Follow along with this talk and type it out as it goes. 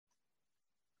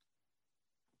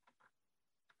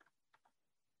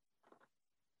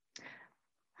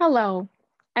Hello,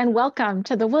 and welcome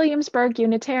to the Williamsburg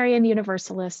Unitarian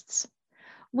Universalists.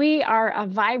 We are a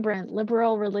vibrant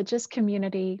liberal religious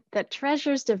community that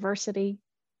treasures diversity,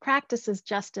 practices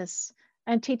justice,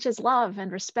 and teaches love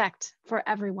and respect for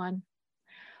everyone.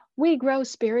 We grow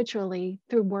spiritually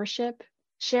through worship,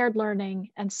 shared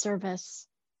learning, and service,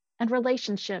 and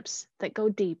relationships that go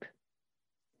deep.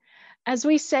 As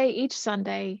we say each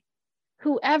Sunday,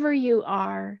 whoever you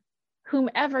are,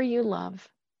 whomever you love,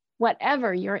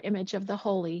 whatever your image of the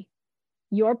holy,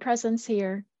 your presence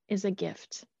here is a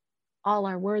gift. All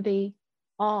are worthy,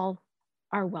 all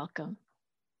are welcome.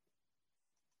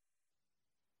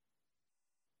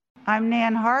 I'm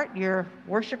Nan Hart, your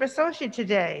worship associate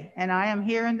today, and I am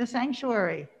here in the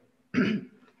sanctuary, which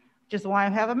is why I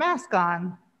have a mask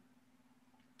on.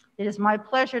 It is my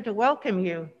pleasure to welcome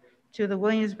you to the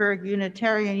Williamsburg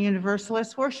Unitarian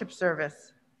Universalist worship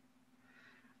service.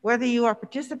 Whether you are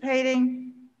participating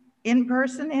in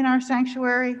person in our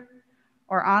sanctuary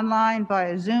or online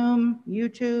via Zoom,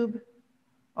 YouTube,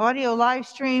 audio live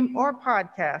stream, or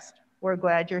podcast, we're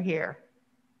glad you're here.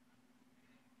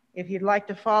 If you'd like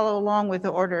to follow along with the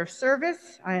order of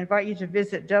service, I invite you to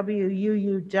visit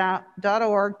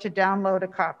wuu.org to download a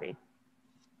copy.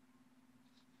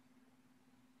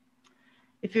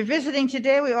 If you're visiting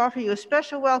today, we offer you a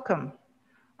special welcome.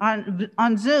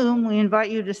 On Zoom, we invite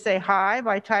you to say hi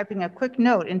by typing a quick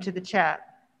note into the chat.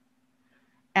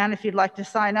 And if you'd like to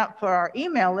sign up for our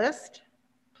email list,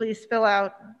 please fill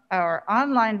out our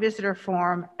online visitor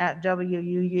form at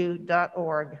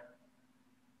wuu.org.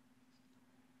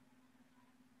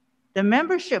 The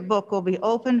membership book will be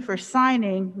open for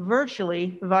signing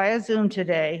virtually via Zoom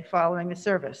today following the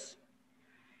service.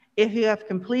 If you have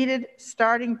completed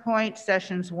Starting Point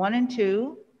sessions 1 and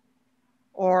 2,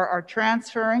 or are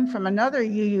transferring from another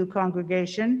UU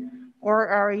congregation, or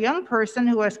are a young person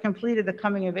who has completed the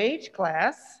Coming of Age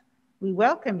class, we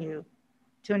welcome you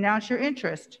to announce your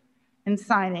interest in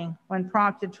signing when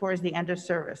prompted towards the end of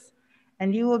service.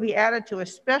 And you will be added to a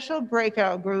special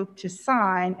breakout group to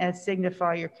sign and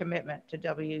signify your commitment to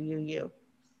WUU.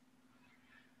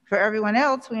 For everyone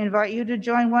else, we invite you to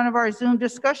join one of our Zoom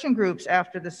discussion groups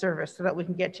after the service so that we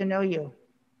can get to know you.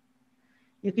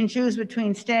 You can choose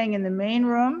between staying in the main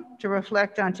room to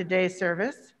reflect on today's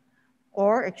service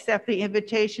or accept the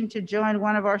invitation to join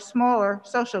one of our smaller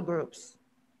social groups.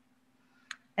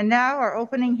 And now our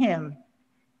opening hymn,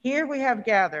 Here We Have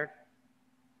Gathered.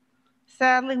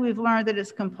 Sadly, we've learned that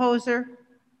its composer,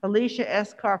 Alicia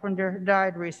S. Carpenter,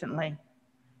 died recently.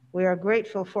 We are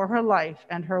grateful for her life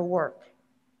and her work.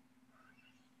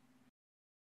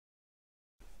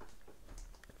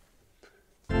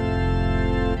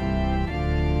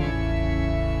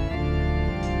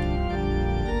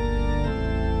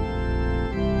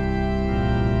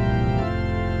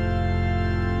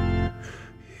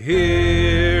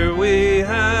 Here we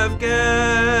have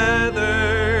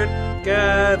gathered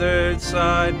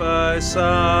side by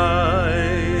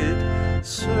side,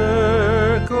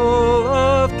 circle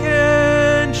of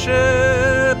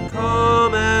kinship,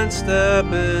 come and step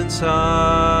inside.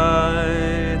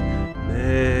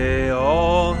 May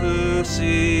all who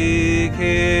seek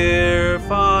here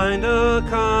find a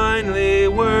kindly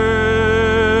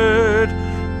word.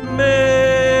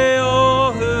 May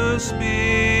all who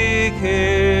speak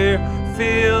here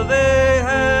feel they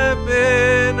have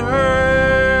been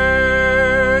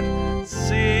heard.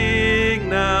 Sing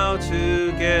now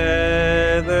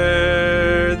together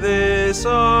this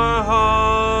our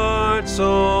heart's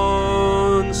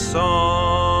own song.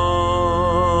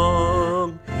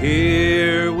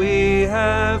 Here we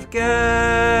have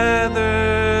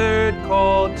gathered,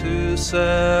 called to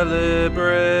celebrate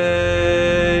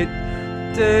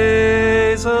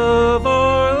days of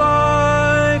our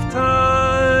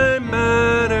lifetime,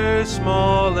 matters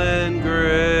small and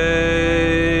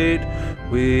great.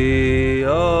 We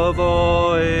of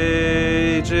all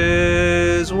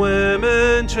ages,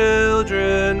 women,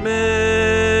 children,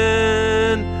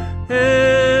 men,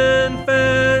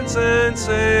 infants and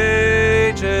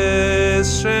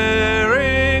sages,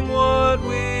 sharing what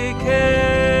we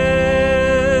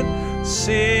can,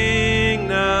 sing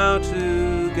now together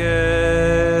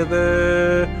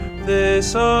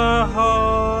this our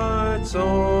heart's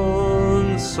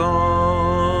own song.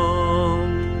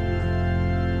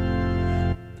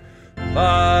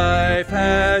 Life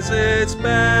has its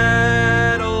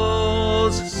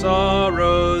battles,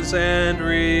 sorrows and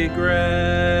regret,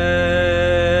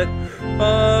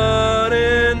 but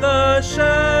in the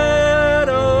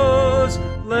shadows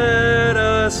let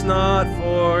us not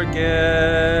forget.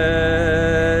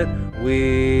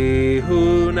 We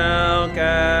who now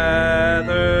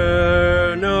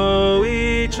gather know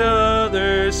each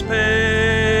other's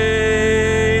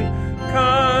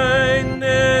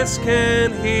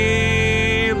can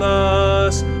heal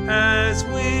us as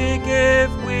we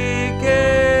give, we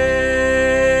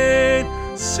gain.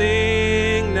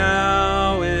 Sing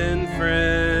now in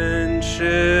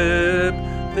friendship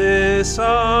this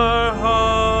our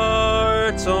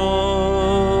heart's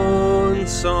own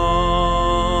song.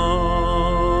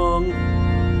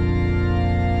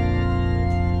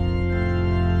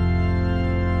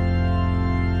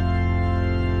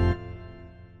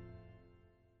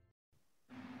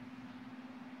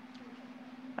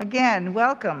 Again,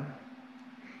 welcome.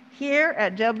 Here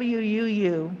at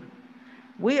WUU,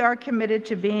 we are committed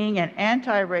to being an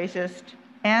anti-racist,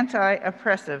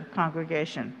 anti-oppressive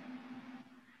congregation.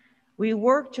 We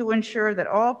work to ensure that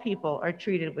all people are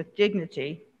treated with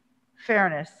dignity,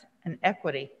 fairness, and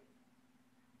equity.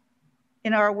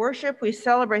 In our worship, we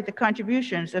celebrate the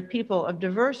contributions of people of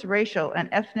diverse racial and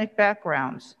ethnic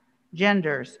backgrounds,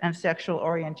 genders, and sexual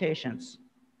orientations.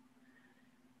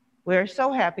 We're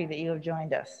so happy that you have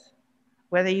joined us.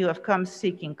 Whether you have come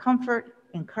seeking comfort,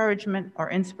 encouragement,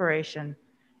 or inspiration,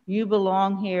 you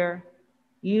belong here,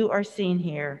 you are seen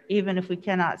here, even if we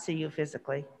cannot see you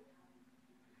physically.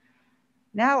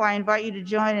 Now I invite you to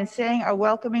join in saying our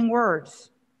welcoming words.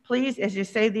 Please, as you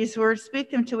say these words, speak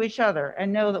them to each other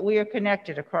and know that we are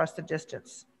connected across the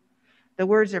distance. The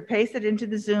words are pasted into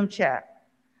the Zoom chat.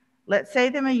 Let's say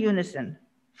them in unison.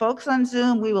 Folks on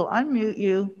Zoom, we will unmute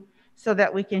you so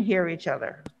that we can hear each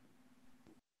other.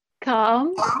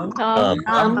 Come,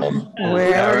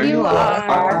 wherever you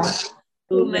are,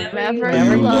 whomever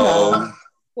you love,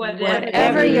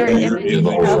 whatever your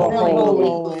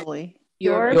individual,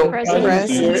 your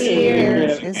presence here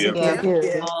is a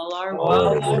gift. All are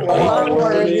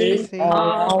worthy,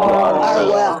 all are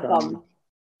welcome.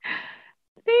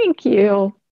 Thank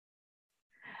you.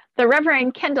 The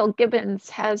Reverend Kendall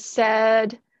Gibbons has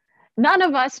said, "None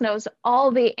of us knows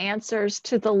all the answers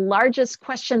to the largest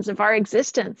questions of our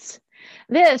existence.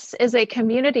 This is a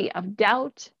community of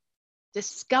doubt,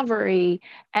 discovery,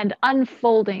 and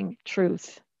unfolding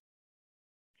truth."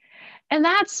 In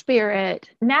that spirit,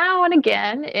 now and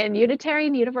again in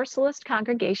Unitarian Universalist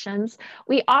congregations,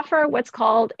 we offer what's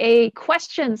called a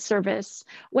question service,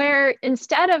 where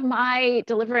instead of my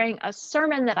delivering a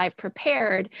sermon that I've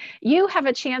prepared, you have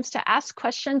a chance to ask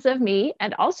questions of me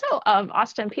and also of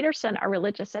Austin Peterson, our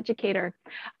religious educator,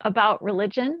 about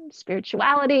religion,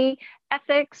 spirituality,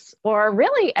 ethics, or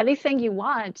really anything you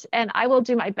want. And I will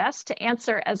do my best to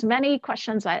answer as many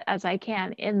questions as I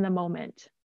can in the moment.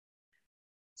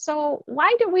 So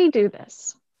why do we do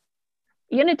this?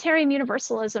 Unitarian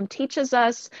Universalism teaches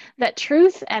us that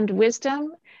truth and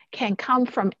wisdom can come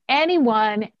from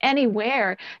anyone,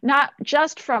 anywhere, not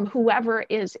just from whoever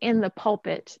is in the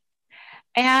pulpit.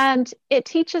 And it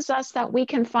teaches us that we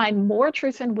can find more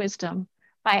truth and wisdom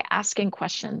by asking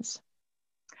questions.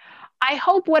 I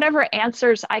hope whatever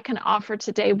answers I can offer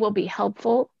today will be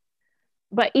helpful.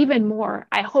 But even more,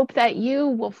 I hope that you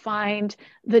will find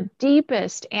the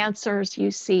deepest answers you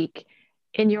seek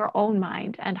in your own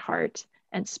mind and heart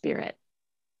and spirit.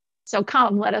 So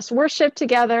come, let us worship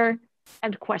together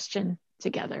and question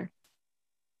together.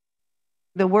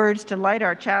 The words to light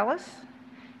our chalice.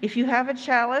 If you have a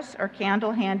chalice or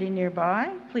candle handy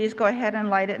nearby, please go ahead and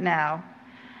light it now,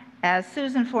 as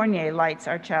Susan Fournier lights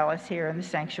our chalice here in the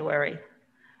sanctuary.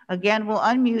 Again, we'll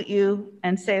unmute you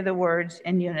and say the words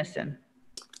in unison.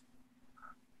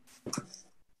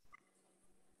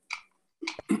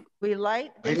 We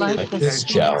light this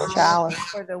chalice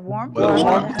for the warmth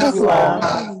of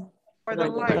love, for the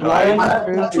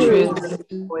light of truth,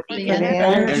 for the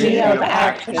energy of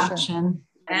action,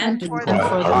 and for the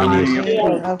harmony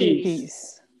of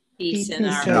peace. Peace in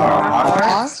our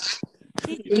hearts,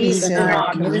 peace in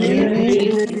our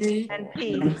community, and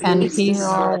peace in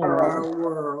our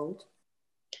world.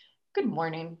 Good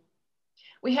morning.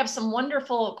 We have some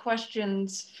wonderful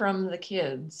questions from the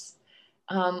kids.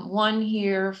 One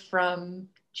here from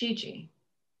Gigi.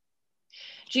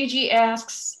 Gigi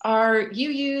asks, are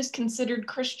UUs considered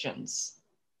Christians?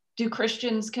 Do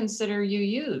Christians consider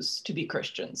UUs to be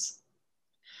Christians?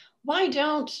 Why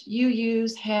don't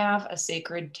UUs have a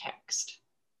sacred text?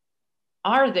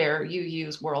 Are there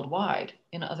UUs worldwide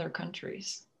in other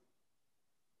countries?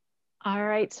 All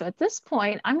right, so at this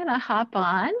point, I'm gonna hop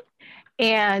on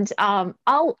and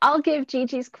I'll give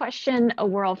Gigi's question a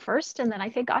whirl first, and then I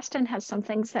think Austin has some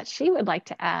things that she would like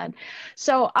to add.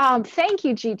 So thank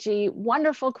you, Gigi.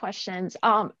 Wonderful questions.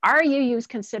 Are UUs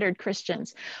considered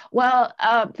Christians? Well,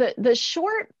 the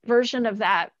short version of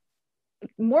that,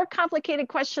 more complicated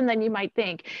question than you might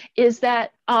think, is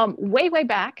that way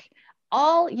back,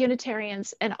 all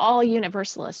Unitarians and all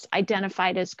Universalists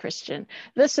identified as Christian.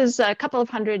 This is a couple of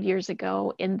hundred years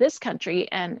ago in this country,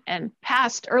 and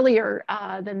past earlier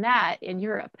than that in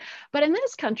Europe. But in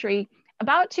this country,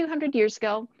 about 200 years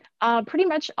ago, pretty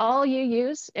much all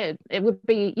UUs, it would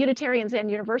be Unitarians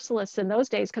and Universalists in those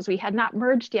days because we had not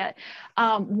merged yet,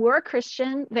 were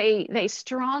Christian. They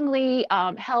strongly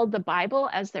held the Bible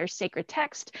as their sacred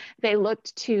text. They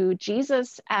looked to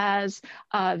Jesus as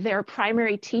their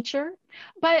primary teacher.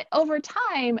 But over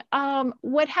time,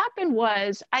 what happened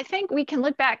was, I think we can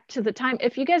look back to the time,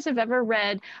 if you guys have ever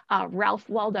read Ralph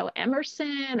Waldo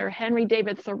Emerson or Henry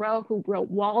David Thoreau, who wrote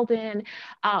Walden,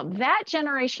 that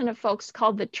generation of folks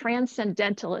called the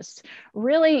Transcendentalists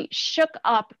really shook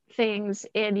up things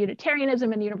in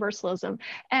Unitarianism and Universalism.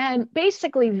 And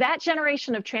basically that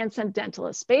generation of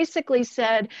Transcendentalists basically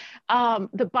said,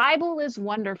 the Bible is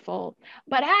wonderful,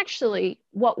 but actually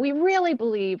what we really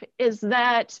believe is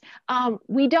that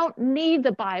we don't need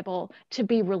the Bible to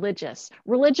be religious.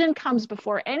 Religion comes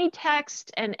before any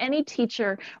text and any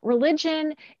teacher.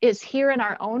 Religion is here in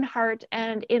our own heart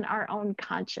and in our own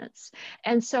conscience.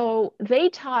 And so they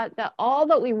taught that all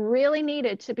that we really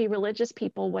needed to be religious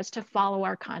people was to follow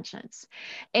our conscience.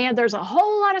 And there's a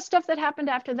whole lot of stuff that happened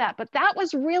after that, but that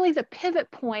was really the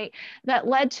pivot point that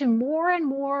led to more and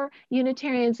more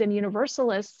Unitarians and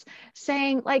Universalists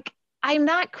saying, like, I'm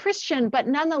not Christian, but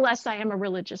nonetheless, I am a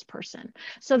religious person.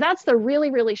 So that's the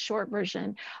really, really short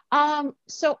version.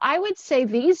 So I would say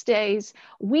these days,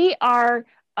 we are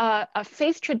a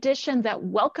faith tradition that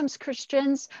welcomes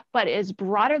Christians, but is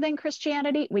broader than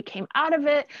Christianity. We came out of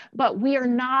it, but we are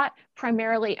not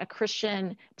primarily a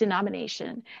Christian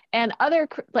denomination. And other,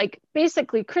 like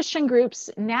basically Christian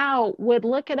groups now would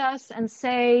look at us and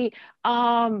say,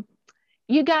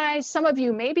 you guys, some of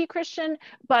you may be Christian,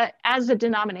 but as a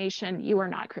denomination, you are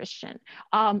not Christian.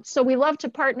 So we love to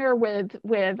partner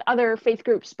with other faith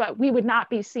groups, but we would not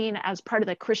be seen as part of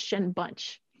the Christian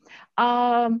bunch.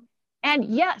 And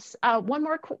yes, one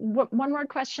more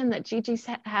question that Gigi's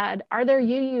had: are there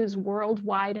UUs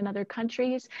worldwide in other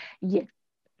countries? Yeah.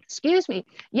 Excuse me.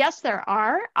 Yes, there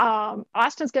are.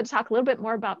 Austin's going to talk a little bit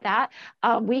more about that.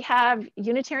 We have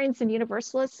Unitarians and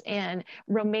Universalists in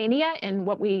Romania,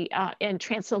 in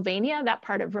Transylvania, that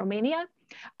part of Romania.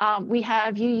 We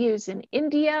have UUs in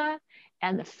India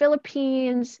and the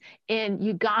Philippines, in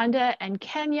Uganda and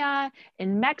Kenya,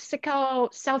 in Mexico,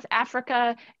 South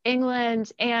Africa,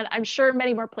 England, and I'm sure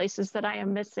many more places that I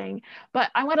am missing. But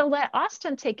I want to let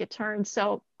Austin take a turn.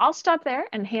 So I'll stop there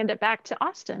and hand it back to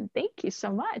Austin. Thank you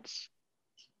so much.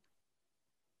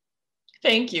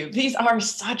 Thank you. These are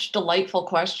such delightful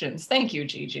questions. Thank you,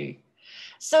 Gigi.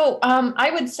 So I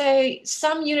would say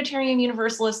some Unitarian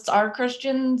Universalists are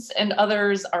Christians and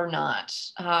others are not.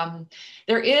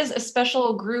 There is a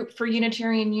special group for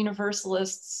Unitarian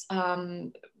Universalists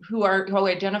who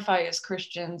identify as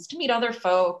Christians to meet other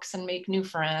folks and make new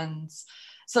friends.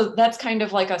 So that's kind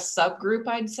of like a subgroup,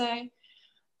 I'd say.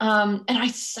 And I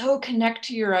so connect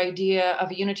to your idea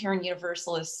of a Unitarian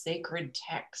Universalist sacred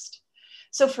text.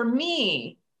 So for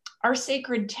me, our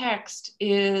sacred text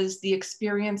is the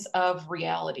experience of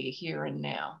reality here and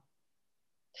now.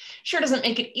 Sure doesn't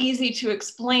make it easy to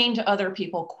explain to other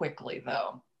people quickly,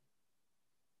 though.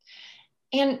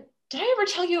 And did I ever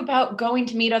tell you about going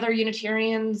to meet other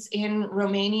Unitarians in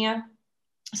Romania?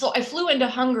 So I flew into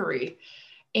Hungary,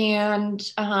 and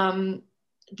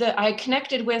I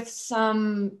connected with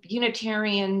some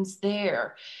Unitarians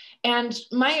there. And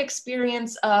my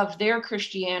experience of their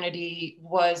Christianity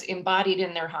was embodied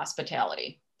in their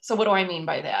hospitality. So what do I mean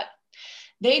by that?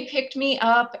 They picked me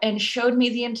up and showed me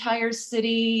the entire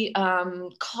city,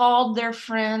 called their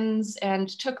friends and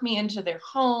took me into their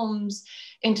homes,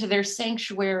 into their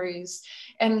sanctuaries.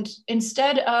 And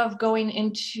instead of going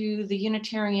into the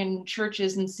Unitarian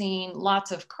churches and seeing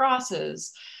lots of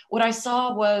crosses, what I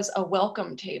saw was a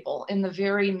welcome table in the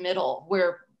very middle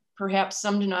where perhaps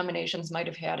some denominations might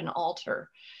have had an altar.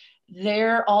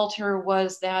 Their altar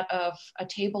was that of a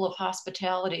table of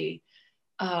hospitality,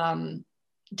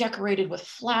 decorated with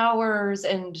flowers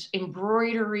and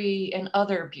embroidery and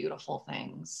other beautiful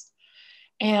things.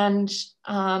 And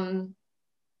I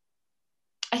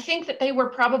think that they were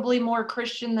probably more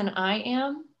Christian than I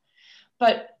am,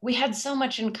 but we had so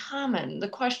much in common. The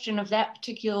question of that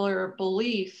particular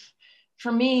belief,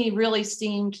 for me, really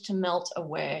seemed to melt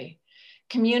away.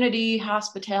 Community,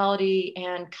 hospitality,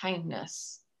 and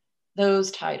kindness,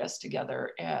 those tied us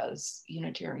together as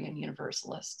Unitarian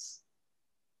Universalists.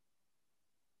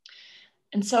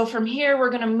 And so from here,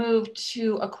 we're going to move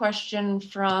to a question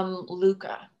from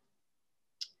Luca.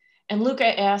 And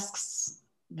Luca asks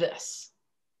this: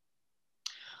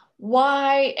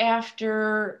 Why,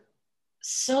 after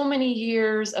so many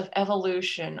years of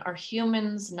evolution, are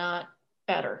humans not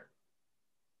better?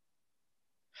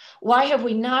 Why have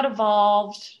we not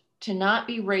evolved to not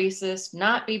be racist,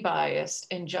 not be biased,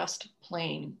 and just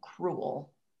plain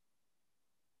cruel?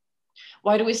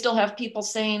 Why do we still have people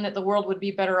saying that the world would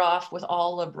be better off with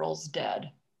all liberals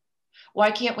dead?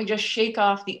 Why can't we just shake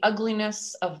off the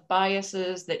ugliness of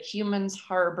biases that humans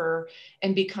harbor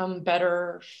and become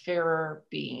better, fairer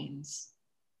beings?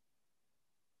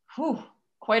 Whew,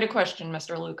 quite a question,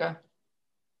 Mr. Luca.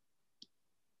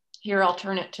 Here, I'll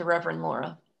turn it to Reverend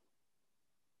Laura.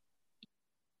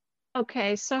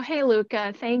 Okay, so hey,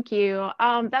 Luca, thank you.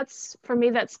 That's, for me,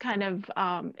 that's kind of,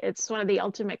 it's one of the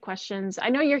ultimate questions. I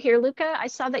know you're here, Luca. I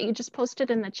saw that you just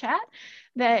posted in the chat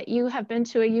that you have been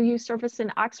to a UU service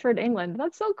in Oxford, England.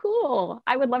 That's so cool.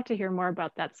 I would love to hear more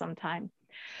about that sometime.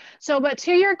 So, but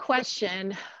to your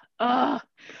question, I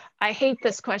hate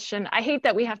this question. I hate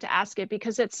that we have to ask it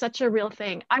because it's such a real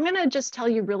thing. I'm gonna just tell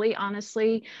you really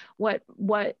honestly what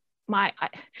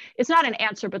it's not an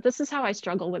answer, but this is how I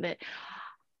struggle with it.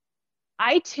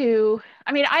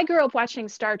 I grew up watching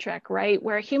Star Trek, right?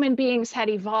 Where human beings had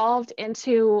evolved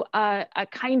into a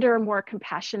kinder, more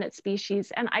compassionate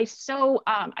species. And I so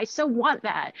want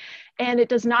that. And it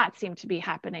does not seem to be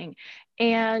happening.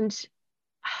 And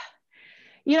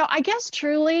you know, I guess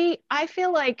truly, I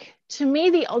feel like, to me,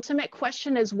 the ultimate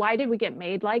question is, why did we get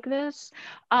made like this?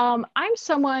 I'm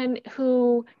someone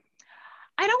who,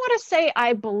 I don't want to say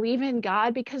I believe in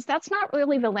God because that's not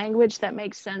really the language that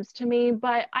makes sense to me,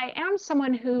 but I am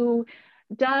someone who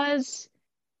does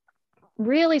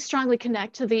really strongly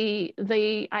connect to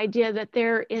the idea that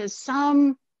there is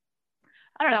some,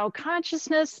 I don't know,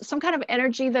 consciousness, some kind of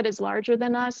energy that is larger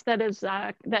than us, that is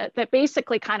that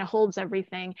basically kind of holds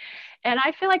everything. And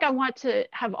I feel like I want to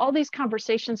have all these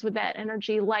conversations with that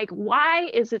energy, like, why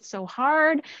is it so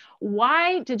hard?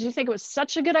 Why did you think it was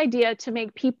such a good idea to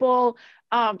make people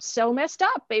so messed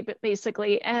up,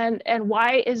 basically? And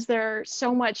why is there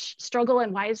so much struggle,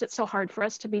 and why is it so hard for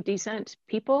us to be decent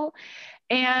people?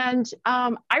 And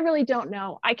I really don't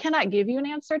know. I cannot give you an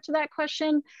answer to that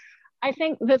question. I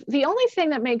think that the only thing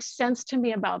that makes sense to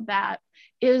me about that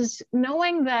is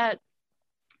knowing that,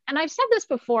 and I've said this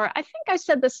before, I think I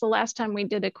said this the last time we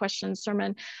did a question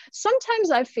sermon.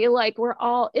 Sometimes I feel like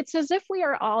it's as if we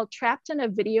are all trapped in a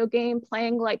video game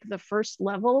playing like the first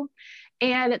level.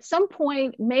 And at some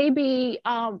point, maybe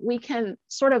we can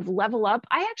sort of level up.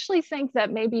 I actually think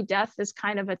that maybe death is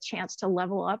kind of a chance to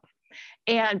level up.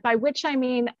 And by which I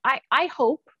mean, I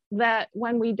hope that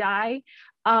when we die,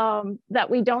 that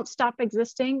we don't stop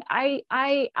existing.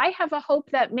 I have a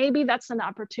hope that maybe that's an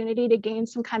opportunity to gain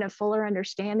some kind of fuller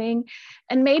understanding.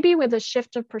 And maybe with a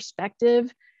shift of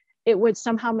perspective, it would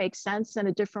somehow make sense in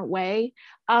a different way.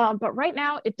 But right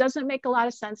now, it doesn't make a lot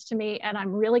of sense to me, and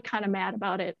I'm really kind of mad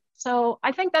about it. So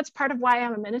I think that's part of why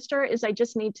I'm a minister, is I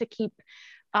just need to keep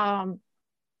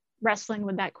wrestling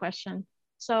with that question.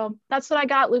 So that's what I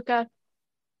got, Luca.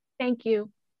 Thank you.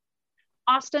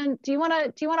 Austin, do you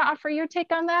want to offer your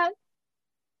take on that?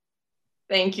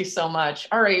 Thank you so much.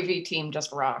 Our AV team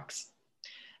just rocks.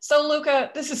 So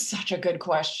Luca, this is such a good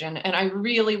question, and I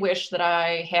really wish that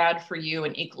I had for you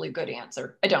an equally good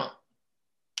answer. I don't.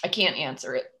 I can't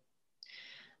answer it.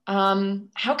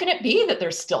 How can it be that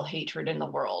there's still hatred in the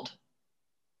world?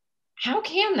 How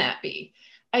can that be?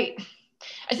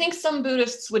 I think some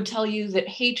Buddhists would tell you that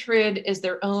hatred is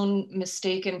their own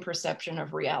mistaken perception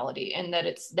of reality, and that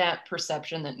it's that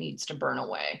perception that needs to burn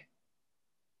away.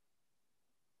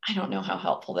 I don't know how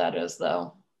helpful that is,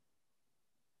 though.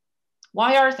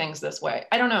 Why are things this way?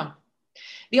 I don't know.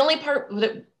 The only part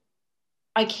that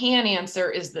I can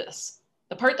answer is this.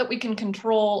 The part that we can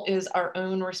control is our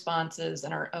own responses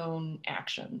and our own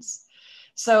actions.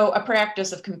 So a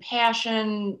practice of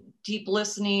compassion, deep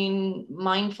listening,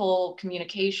 mindful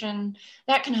communication,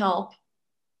 that can help.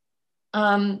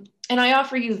 And I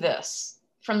offer you this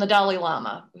from the Dalai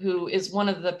Lama, who is one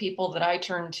of the people that I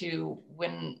turn to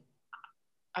when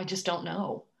I just don't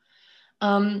know.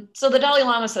 So the Dalai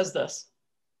Lama says this: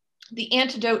 the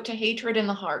antidote to hatred in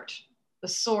the heart, the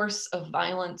source of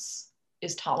violence,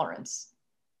 is tolerance.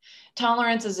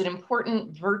 Tolerance is an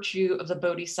important virtue of the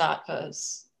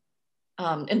bodhisattvas,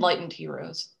 enlightened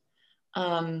heroes.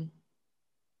 It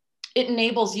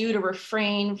enables you to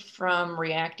refrain from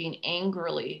reacting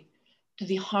angrily to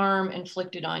the harm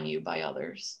inflicted on you by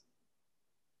others.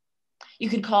 You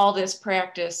could call this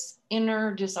practice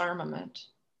inner disarmament.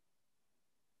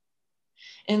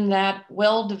 In that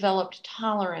well-developed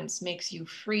tolerance makes you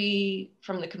free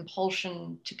from the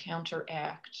compulsion to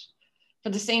counteract. For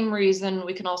the same reason,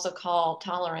 we can also call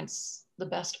tolerance the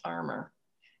best armor.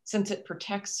 since it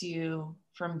protects you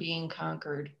from being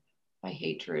conquered by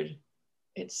hatred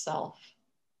itself.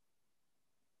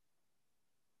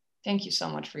 Thank you so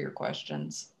much for your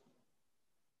questions.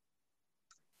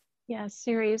 Yeah,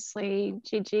 seriously,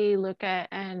 Gigi, Luca,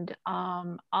 and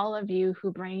all of you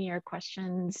who bring your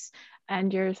questions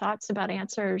and your thoughts about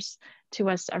answers to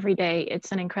us every day.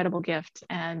 It's an incredible gift.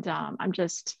 And I'm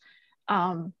just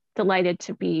delighted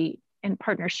to be in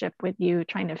partnership with you,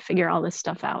 trying to figure all this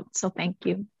stuff out. So thank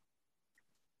you.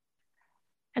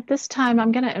 At this time,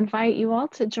 I'm going to invite you all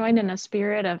to join in a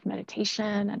spirit of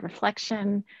meditation and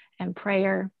reflection and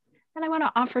prayer. And I want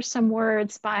to offer some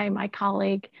words by my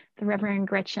colleague, the Reverend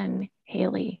Gretchen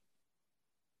Haley.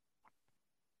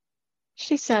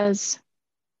 She says,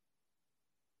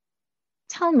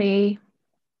 tell me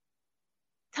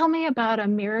about a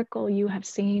miracle you have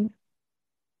seen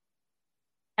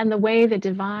and the way the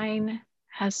divine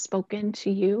has spoken to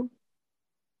you.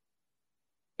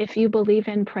 If you believe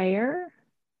in prayer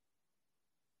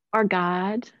or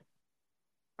God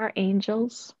or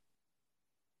angels,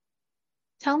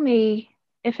 tell me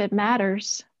if it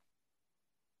matters.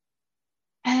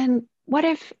 And what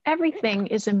if everything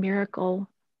is a miracle?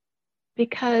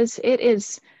 Because it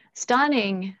is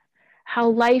stunning how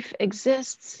life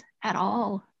exists at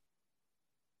all.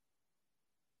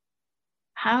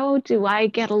 How do I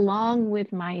get along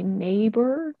with my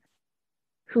neighbor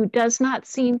who does not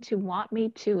seem to want me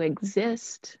to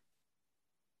exist?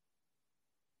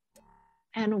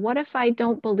 And what if I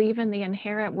don't believe in the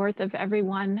inherent worth of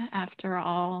everyone after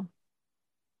all?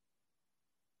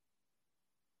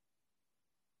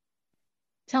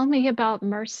 Tell me about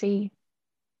mercy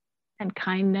and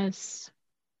kindness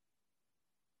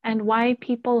and why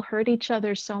people hurt each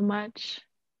other so much.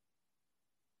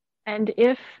 And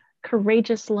if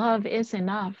courageous love is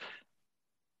enough.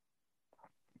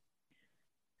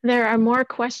 There are more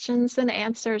questions than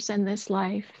answers in this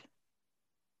life.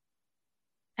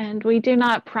 And we do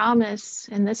not promise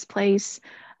in this place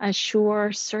a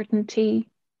sure certainty,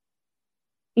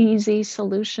 easy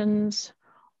solutions,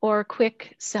 or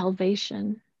quick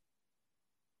salvation,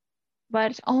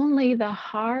 but only the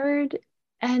hard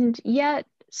and yet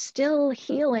still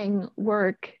healing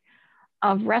work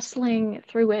of wrestling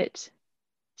through it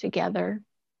together,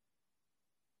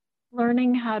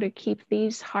 learning how to keep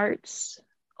these hearts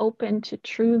open to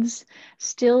truths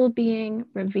still being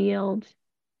revealed,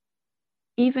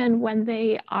 even when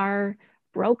they are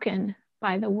broken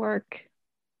by the work,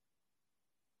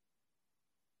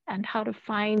 and how to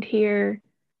find here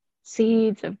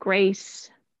seeds of grace,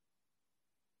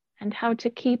 and how to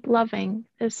keep loving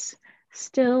this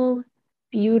still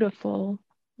beautiful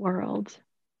world.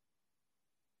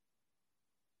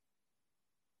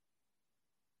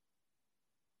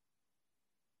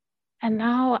 And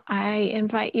now I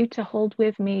invite you to hold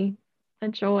with me the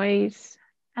joys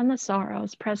and the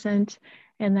sorrows present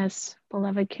in this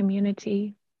beloved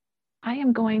community. I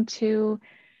am going to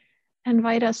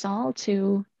invite us all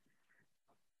to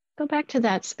go back to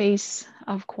that space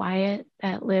of quiet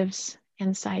that lives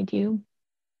inside you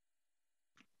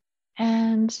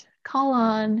and call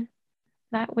on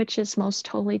that which is most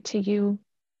holy to you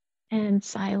in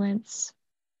silence.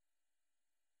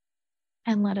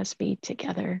 And let us be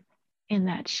together in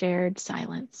that shared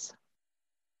silence.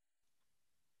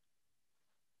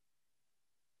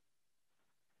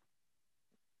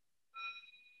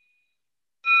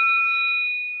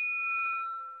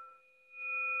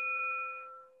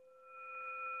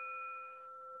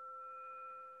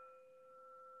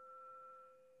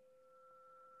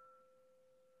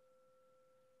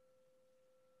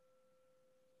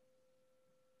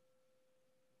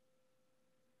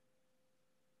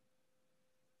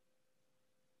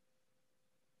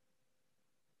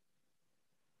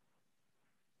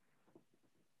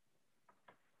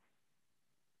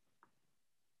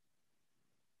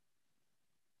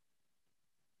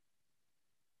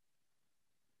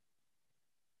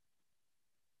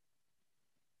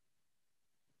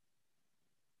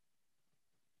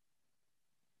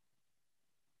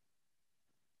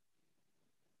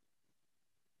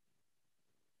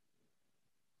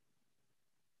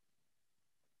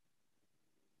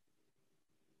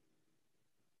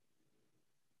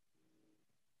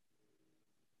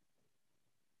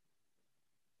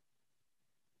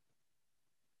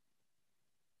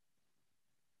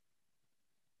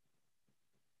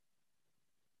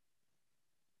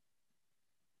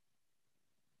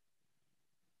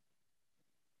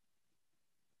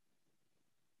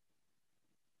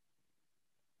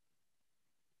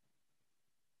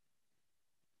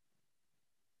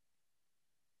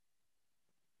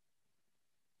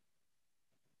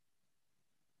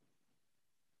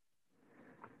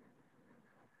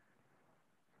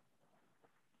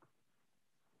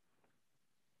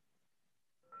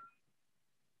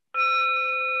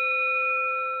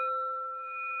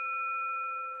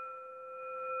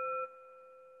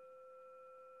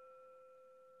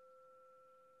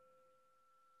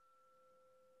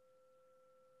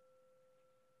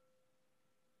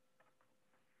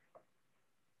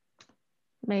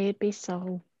 May it be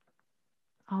so.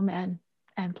 Amen,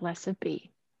 and blessed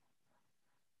be.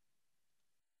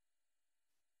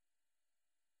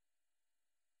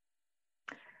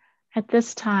 At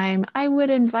this time, I would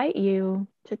invite you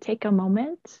to take a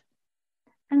moment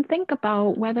and think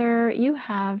about whether you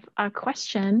have a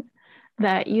question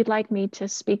that you'd like me to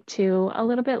speak to a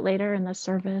little bit later in the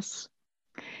service.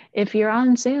 If you're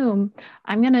on Zoom,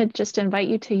 I'm going to just invite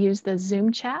you to use the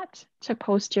Zoom chat to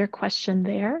post your question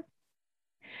there.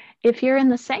 If you're in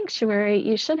the sanctuary,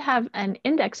 you should have an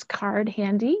index card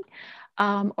handy.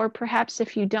 Or perhaps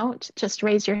if you don't, just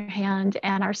raise your hand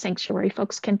and our sanctuary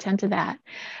folks can tend to that.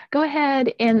 Go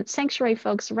ahead and sanctuary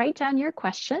folks, write down your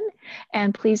question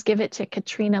and please give it to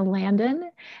Katrina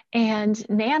Landon. And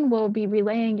Nan will be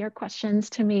relaying your questions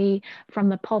to me from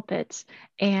the pulpit.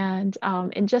 And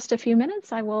in just a few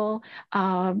minutes, I will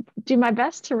do my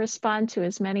best to respond to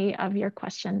as many of your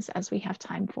questions as we have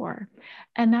time for.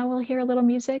 And now we'll hear a little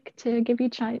music to give you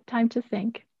time to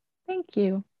think. Thank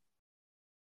you.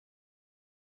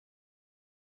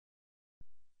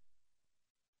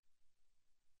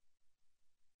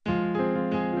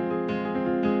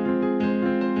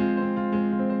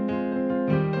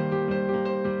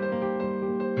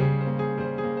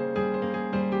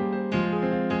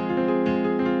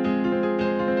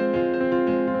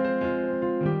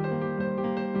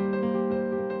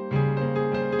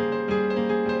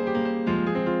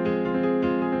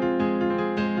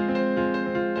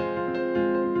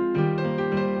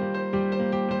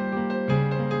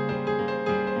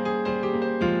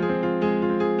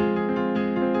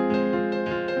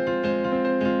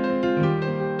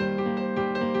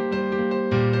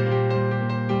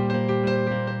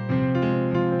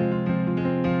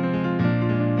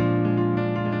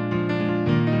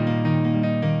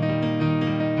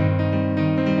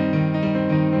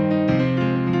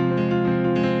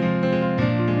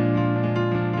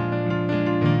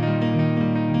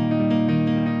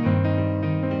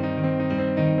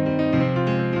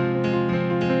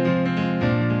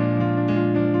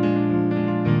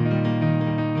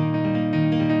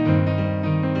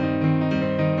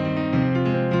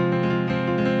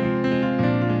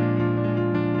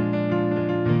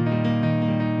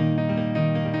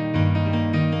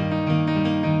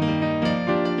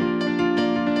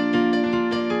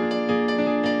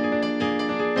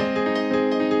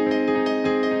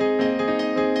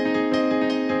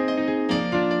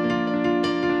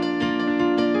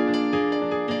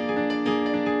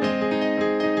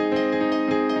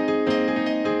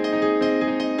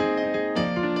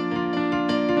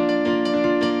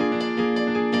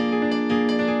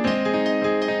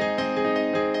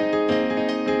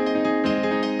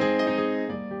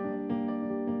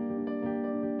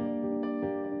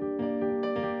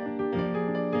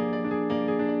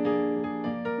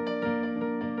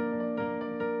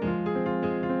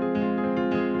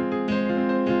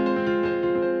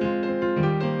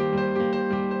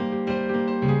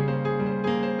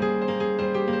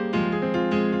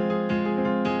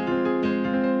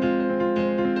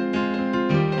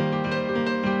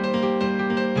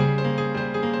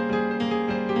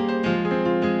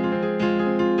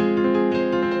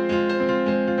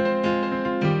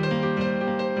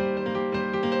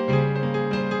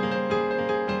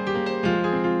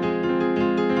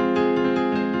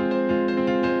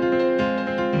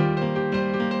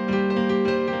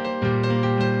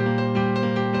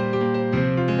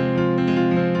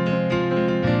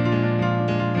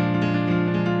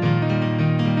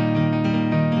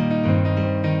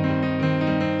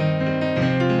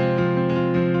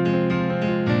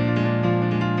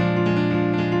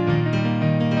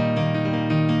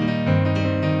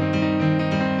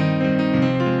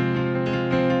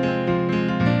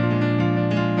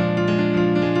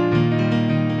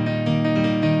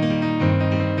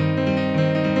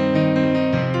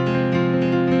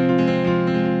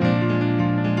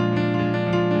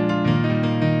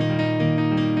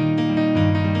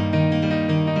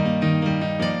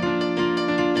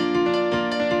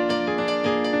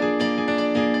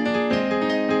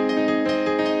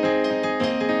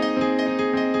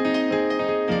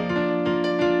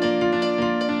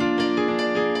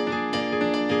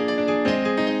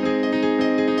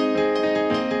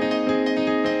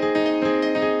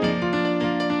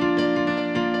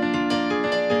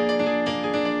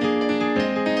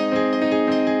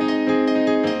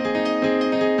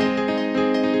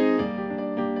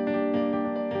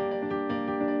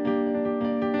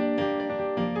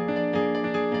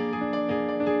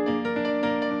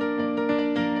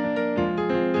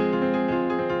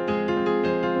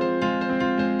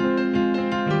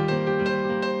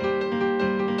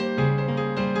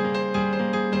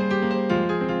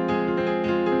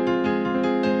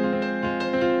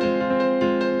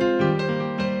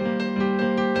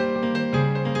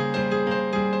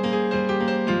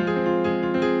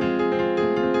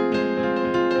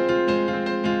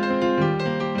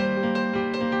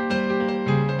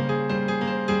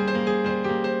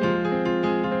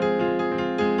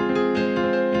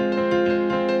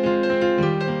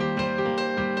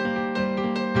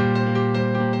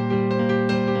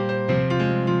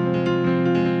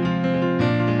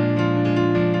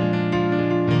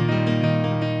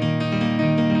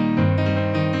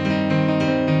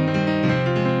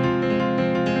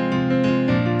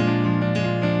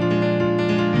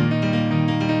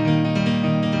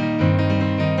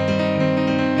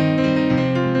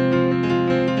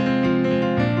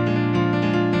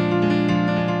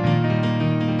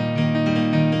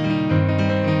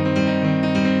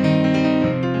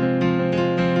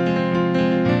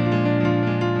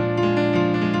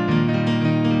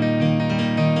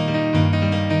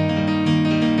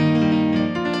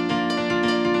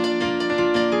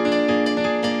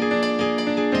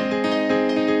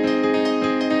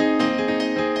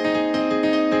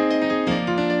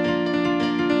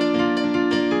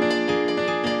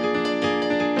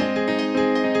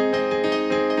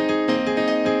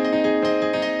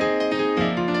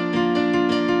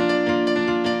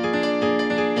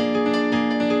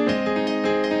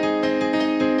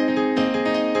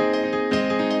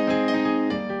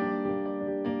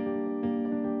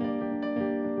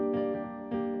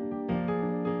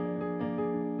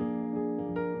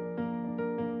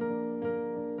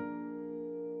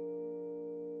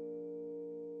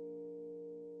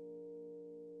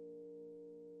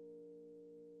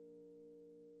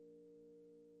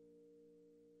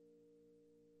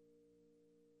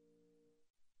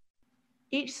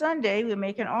 Each Sunday, we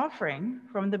make an offering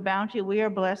from the bounty we are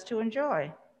blessed to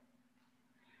enjoy.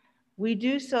 We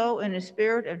do so in a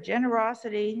spirit of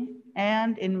generosity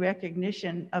and in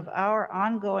recognition of our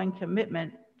ongoing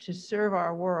commitment to serve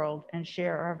our world and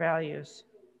share our values.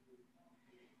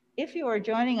 If you are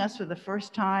joining us for the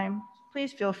first time,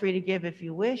 please feel free to give if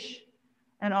you wish,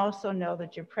 and also know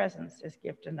that your presence is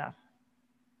gift enough.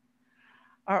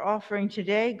 Our offering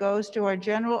today goes to our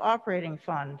general operating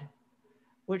fund,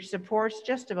 which supports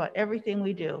just about everything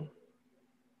we do.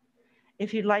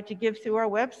 If you'd like to give through our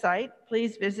website,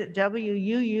 please visit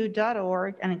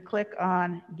wuu.org and click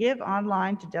on Give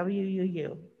Online to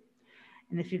WUU.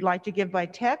 And if you'd like to give by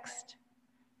text,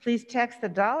 please text the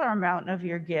dollar amount of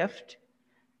your gift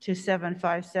to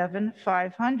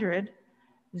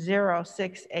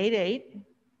 757-500-0688.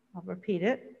 I'll repeat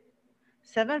it,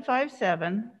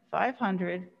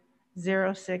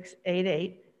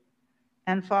 757-500-0688,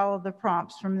 and follow the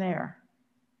prompts from there.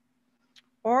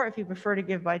 Or if you prefer to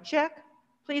give by check,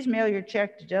 please mail your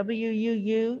check to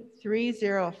WUU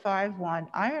 3051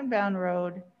 Ironbound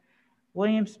Road,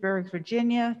 Williamsburg,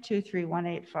 Virginia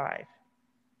 23185.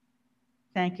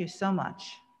 Thank you so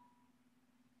much.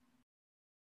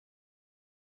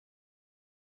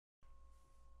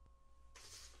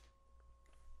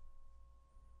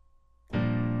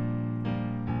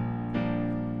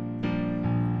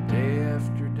 Day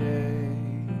after day,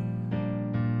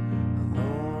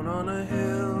 alone on a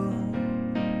hill,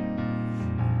 a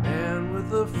man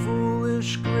with a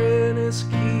foolish grin is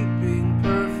keeping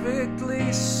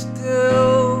perfectly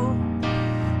still.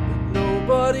 But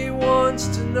nobody wants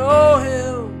to know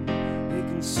him. They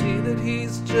can see that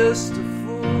he's just a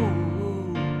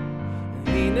fool, and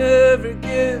he never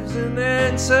gives an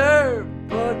answer.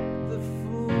 But the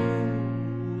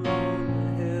fool on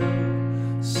the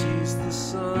hill sees the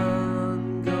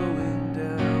sun going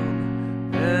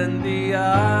down, and the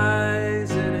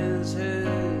eyes in his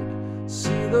head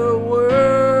see the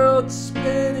world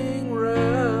spinning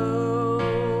round.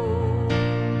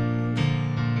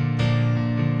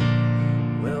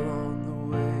 Well, on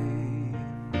the way,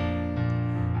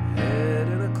 head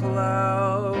in a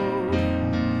cloud,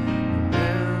 a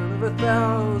man of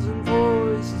 1,000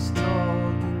 voices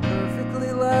talking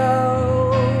perfectly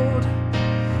loud.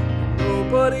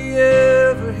 Nobody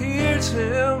ever hears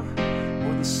him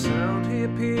or the sound he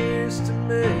appears to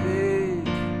make,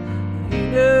 and he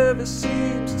never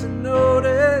seems to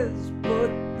notice. But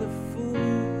the fool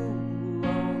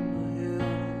on the hill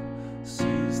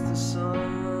sees the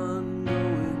sun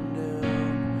going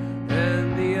down,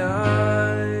 and the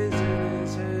eyes in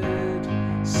his head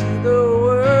see the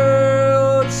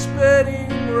world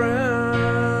spinning round.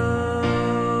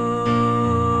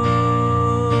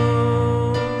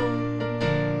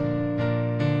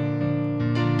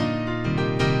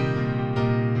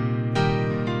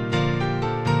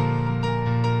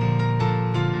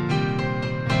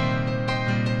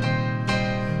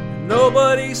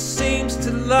 Nobody seems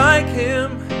to like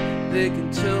him. They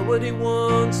can tell what he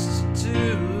wants to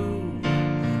do,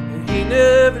 and he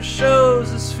never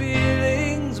shows his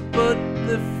feelings. But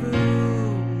the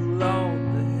fool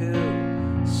on the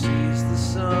hill sees the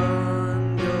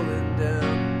sun going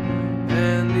down,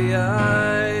 and the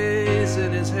eyes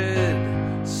in his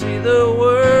head see the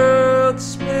world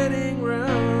spinning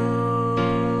round.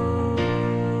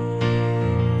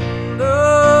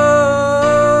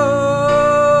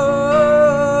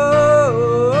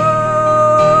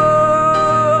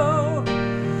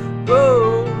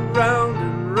 Go round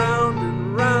and round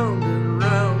and round and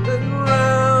round and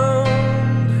round.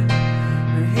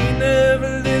 And he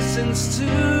never listens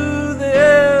to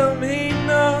them. He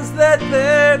knows that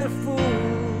they're the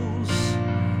fools.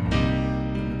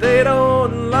 They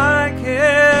don't like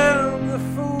him. The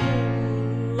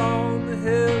fool on the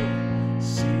hill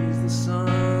sees the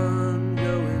sun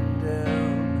going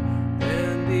down,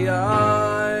 and the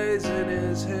eyes in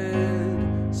his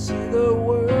head see the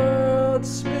world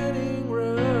spinning round.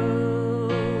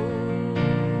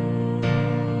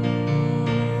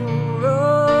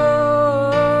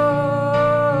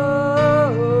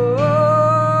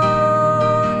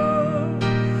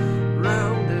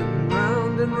 Round and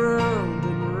round and round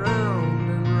and round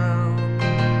and round.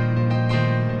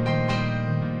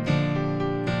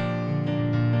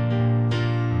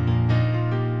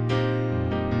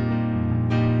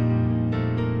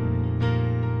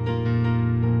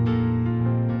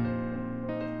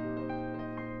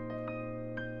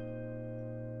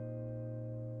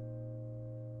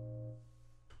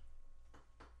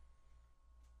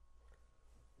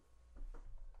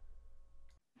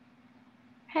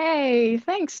 Hey,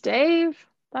 thanks, Dave.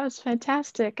 That was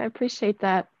fantastic. I appreciate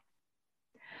that.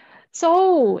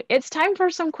 So it's time for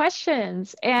some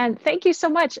questions. And thank you so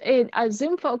much.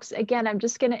 Zoom folks, again, I'm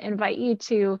just going to invite you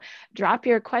to drop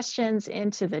your questions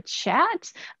into the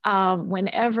chat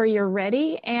whenever you're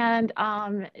ready. And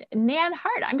Nan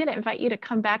Hart, I'm going to invite you to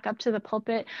come back up to the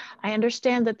pulpit. I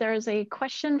understand that there is a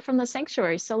question from the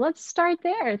sanctuary. So let's start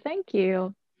there. Thank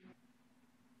you.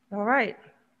 All right.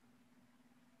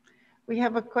 We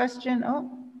have a question.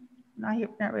 Oh,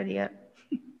 not ready yet.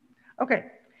 Okay.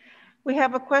 We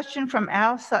have a question from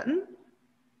Al Sutton.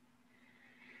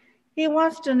 He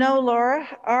wants to know, Laura,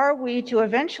 are we to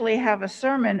eventually have a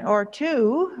sermon or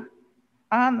two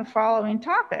on the following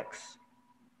topics?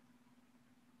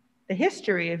 The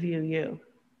history of UU.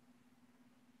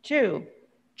 2,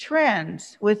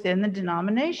 trends within the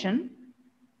denomination.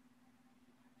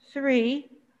 3,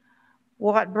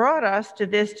 what brought us to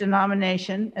this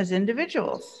denomination as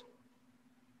individuals?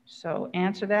 So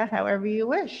answer that however you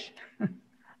wish.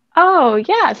 Oh,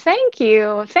 yeah. Thank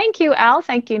you. Thank you, Al.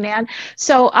 Thank you, Nan.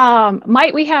 So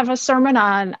might we have a sermon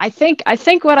on, I think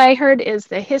what I heard is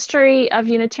the history of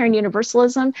Unitarian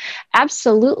Universalism.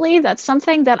 Absolutely. That's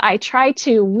something that I try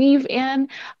to weave in.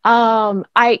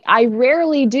 I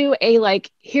rarely do a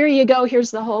like, here you go, here's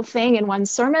the whole thing in one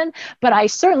sermon, but I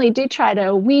certainly do try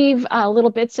to weave little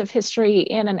bits of history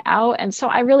in and out. And so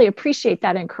I really appreciate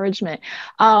that encouragement.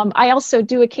 I also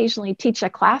do occasionally teach a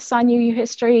class on UU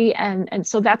history. And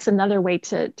so that's another way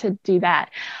to do that.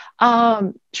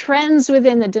 Trends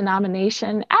within the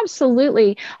denomination,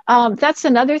 absolutely. That's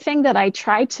another thing that I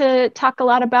try to talk a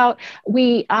lot about.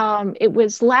 It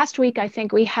was last week, I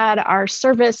think, we had our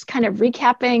service kind of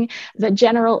recapping the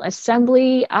General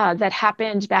Assembly that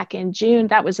happened back in June.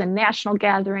 That was a national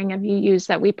gathering of UUs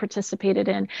that we participated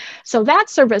in. So that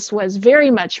service was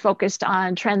very much focused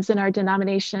on trends in our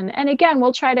denomination. And again,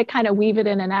 we'll try to kind of weave it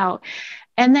in and out.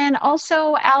 And then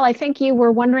also, Al, I think you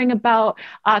were wondering about,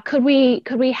 could we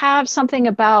have something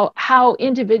about how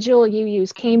individual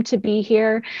UUs came to be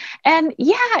here? And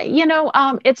yeah,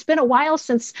 it's been a while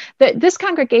since this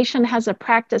congregation has a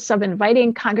practice of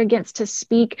inviting congregants to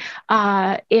speak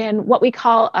in what we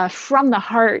call a from the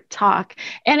heart talk.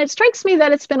 And it strikes me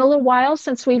that it's been a little while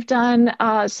since we've done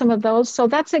some of those. So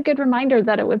that's a good reminder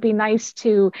that it would be nice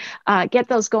to get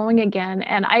those going again.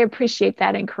 And I appreciate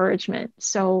that encouragement.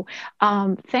 So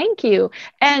thank you.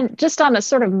 And just on a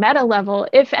sort of meta level,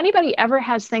 if anybody ever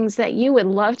has things that you would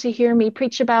love to hear me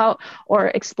preach about or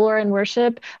explore in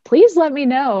worship, please let me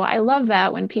know. I love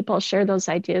that when people share those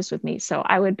ideas with me. So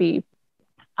I really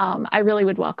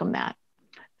would welcome that.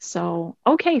 So,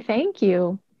 okay, thank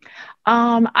you.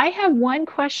 I have one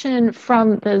question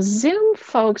from the Zoom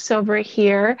folks over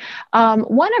here.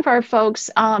 One of our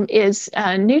folks is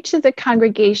new to the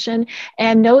congregation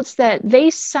and notes that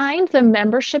they signed the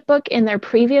membership book in their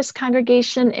previous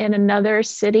congregation in another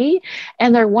city.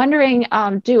 And they're wondering,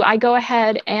 do I go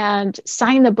ahead and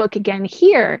sign the book again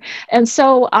here? And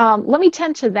so let me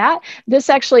tend to that.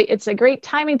 It's a great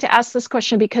timing to ask this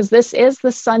question because this is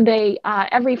the Sunday,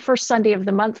 every first Sunday of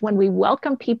the month when we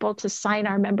welcome people to sign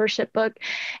our membership book.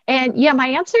 And yeah, my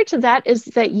answer to that is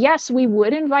that yes, we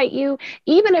would invite you,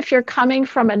 even if you're coming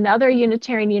from another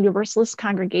Unitarian Universalist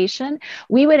congregation,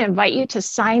 we would invite you to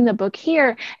sign the book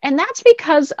here. And that's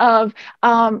because of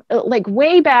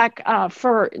way back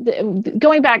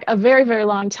going back a very, very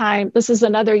long time. This is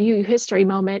another UU history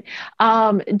moment.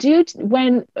 When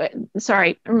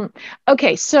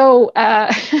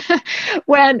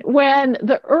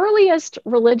the earliest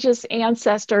religious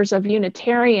ancestors of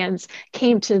Unitarians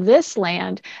came to this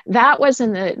land, that was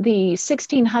in the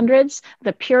 1600s,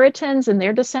 the Puritans and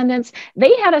their descendants,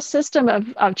 they had a system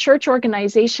of church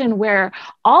organization where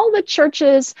all the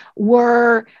churches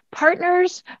were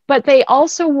partners, but they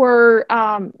also were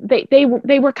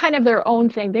they were kind of their own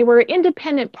thing. They were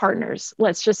independent partners,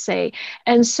 let's just say.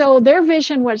 And so their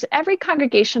vision was every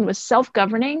congregation was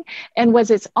self-governing and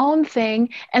was its own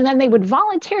thing, and then they would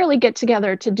voluntarily get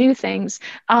together to do things.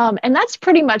 And that's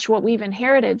pretty much what we've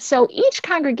inherited. So each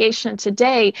congregation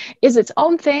today is its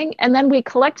own thing, and then we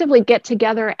collectively get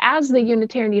together as the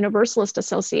Unitarian Universalist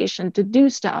Association to do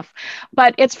stuff.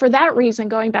 But it's for that reason,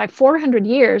 going back 400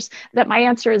 years, that my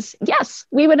answer is yes,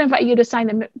 we would invite you to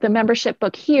sign the membership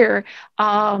book here.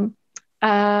 So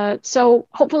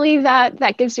hopefully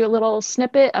that gives you a little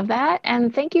snippet of that.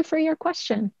 And thank you for your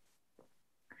question.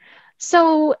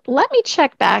 So let me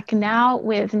check back now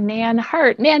with Nan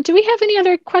Hart. Nan, do we have any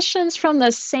other questions from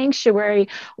the sanctuary?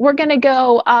 We're going to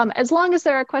go, as long as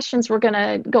there are questions, we're going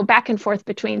to go back and forth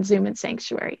between Zoom and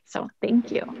sanctuary. So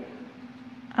thank you.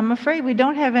 I'm afraid we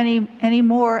don't have any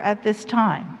more at this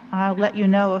time. I'll let you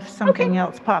know if something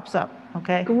else pops up.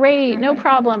 Okay. Great, no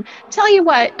problem. Tell you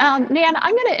what, Nan,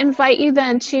 I'm going to invite you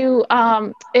then to,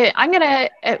 I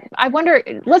wonder,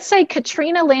 let's say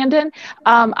Katrina Landon,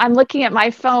 I'm looking at my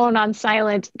phone on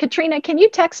silent. Katrina, can you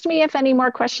text me if any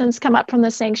more questions come up from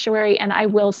the sanctuary, and I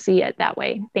will see it that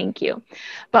way. Thank you.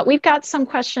 But we've got some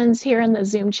questions here in the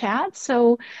Zoom chat.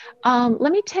 So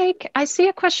let me I see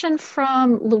a question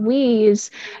from Louise,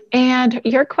 and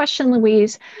your question,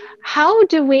 Louise, how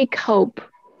do we cope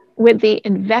with the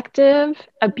invective,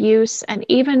 abuse, and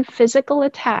even physical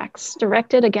attacks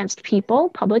directed against people,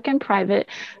 public and private,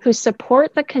 who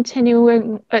support the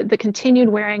continued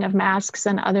wearing of masks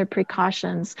and other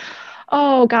precautions?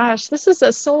 Oh gosh, this is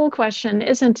a soul question,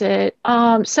 isn't it?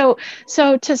 So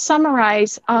to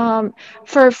summarize,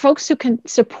 for folks who can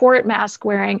support mask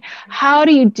wearing, how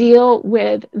do you deal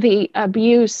with the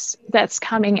abuse that's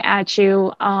coming at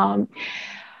you?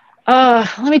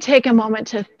 Let me take a moment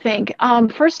to think.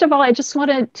 First of all, I just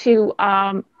wanted to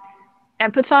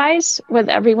empathize with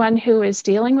everyone who is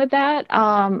dealing with that,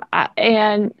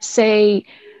 and say,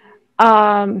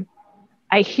 I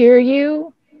hear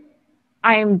you.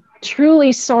 I'm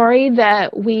truly sorry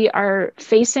that we are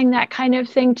facing that kind of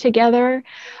thing together.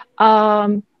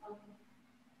 Your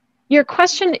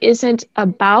question isn't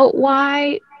about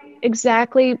why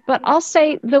exactly, but I'll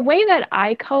say the way that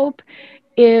I cope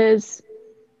is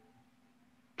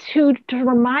to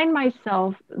remind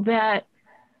myself that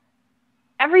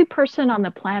every person on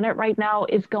the planet right now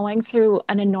is going through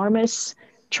an enormous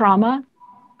trauma,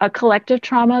 a collective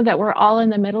trauma that we're all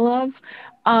in the middle of.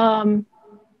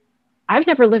 I've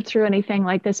never lived through anything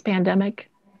like this pandemic.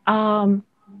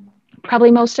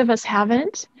 Probably most of us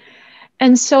haven't.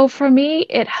 And so for me,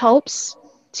 it helps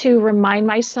to remind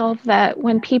myself that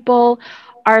when people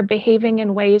are behaving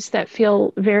in ways that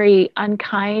feel very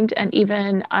unkind and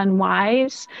even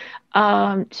unwise,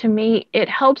 to me, it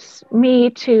helps me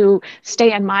to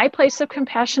stay in my place of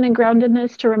compassion and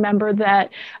groundedness, to remember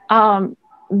that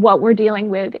what we're dealing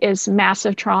with is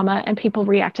massive trauma, and people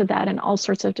react to that in all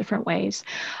sorts of different ways.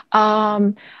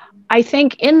 I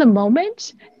think in the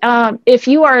moment, if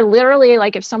you are literally,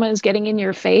 like, if someone is getting in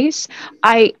your face,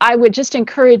 I would just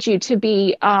encourage you to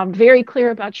be very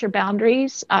clear about your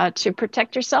boundaries, to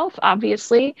protect yourself,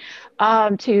 obviously,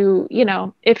 to,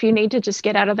 if you need to just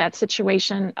get out of that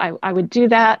situation, I would do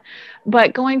that.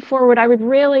 But going forward, I would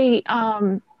really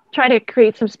try to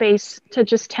create some space to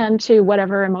just tend to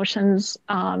whatever emotions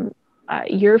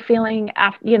you're feeling,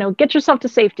 get yourself to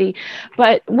safety,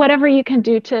 but whatever you can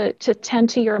do to tend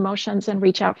to your emotions and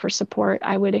reach out for support,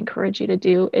 I would encourage you to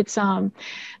do. It's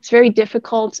very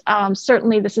difficult.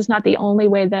 Certainly this is not the only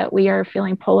way that we are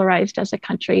feeling polarized as a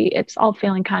country. It's all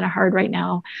feeling kind of hard right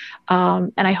now.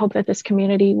 And I hope that this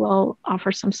community will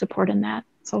offer some support in that.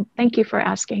 So thank you for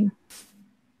asking.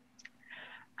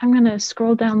 I'm going to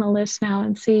scroll down the list now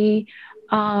and see.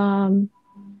 Let's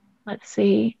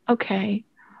see. Okay.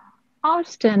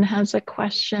 Austin has a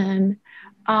question.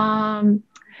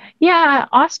 Yeah,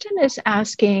 Austin is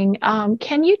asking,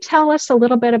 can you tell us a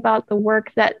little bit about the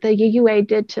work that the UUA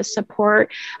did to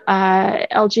support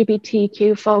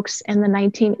LGBTQ folks in the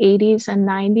 1980s and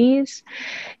 90s?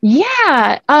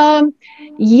 Yeah,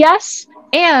 yes.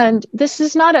 And this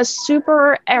is not a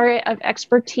super area of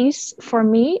expertise for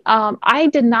me. I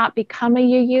did not become a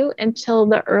UU until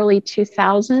the early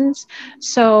 2000s.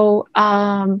 So,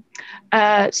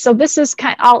 so this is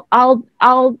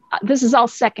this is all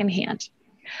secondhand.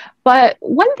 But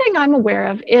one thing I'm aware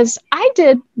of is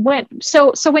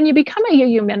so when you become a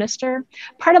UU minister,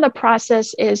 part of the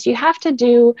process is you have to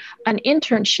do an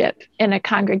internship in a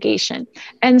congregation.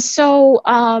 And so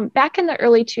back in the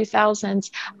early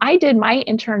 2000s, I did my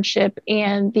internship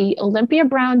in the Olympia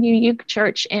Brown UU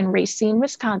Church in Racine,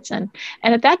 Wisconsin.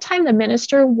 And at that time, the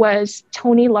minister was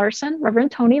Tony Larson,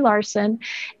 Reverend Tony Larson.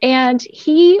 And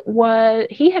he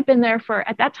had been there for,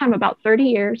 at that time, about 30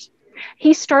 years.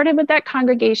 He started with that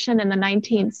congregation in the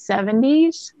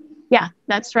 1970s. Yeah,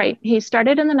 that's right. He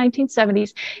started in the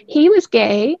 1970s. He was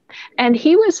gay, and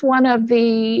he was one of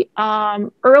the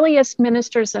earliest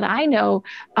ministers that I know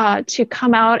to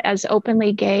come out as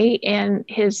openly gay in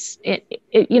his,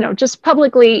 just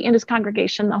publicly in his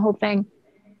congregation, the whole thing.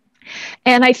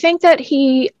 And I think that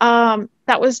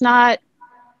that was not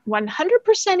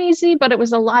 100% easy, but it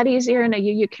was a lot easier in a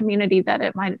UU community than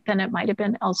it might have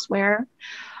been elsewhere.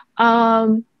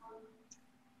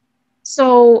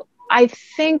 So I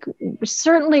think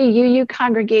certainly UU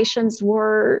congregations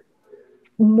were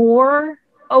more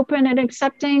open and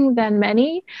accepting than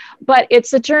many, but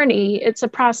it's a journey. It's a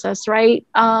process, right?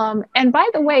 And by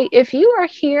the way, if you are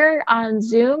here on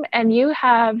Zoom and you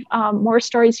have more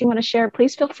stories you want to share,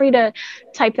 please feel free to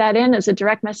type that in as a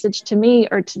direct message to me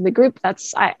or to the group.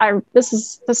 This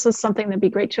is something that'd be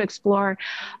great to explore.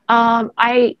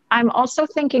 I'm also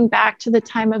thinking back to the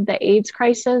time of the AIDS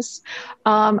crisis.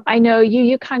 I know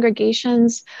UU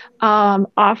congregations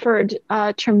offered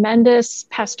tremendous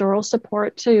pastoral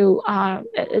support to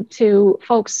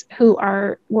folks who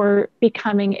were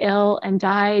becoming ill and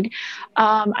died.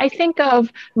 I think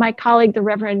of my colleague, the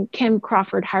Reverend Kim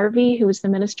Crawford Harvey, who was the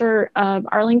minister of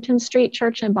Arlington Street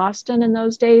Church in Boston in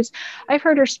those days. I've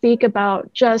heard her speak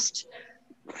about just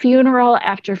funeral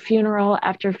after funeral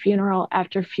after funeral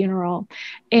after funeral.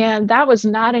 And that was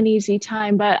not an easy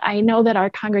time, but I know that our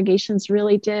congregations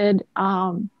really did,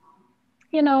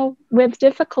 with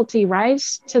difficulty,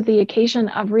 rise to the occasion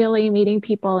of really meeting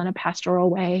people in a pastoral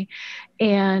way.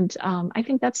 And I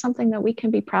think that's something that we can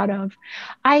be proud of.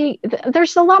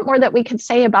 There's a lot more that we could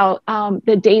say about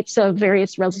the dates of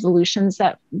various resolutions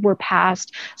that were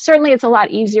passed. Certainly, it's a lot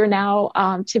easier now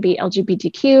to be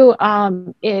LGBTQ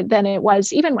than it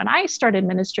was even when I started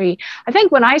ministry. I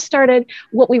think when I started,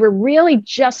 what we were really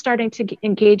just starting to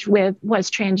engage with was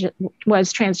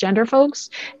transgender folks.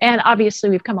 And obviously,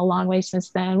 we've come a long way since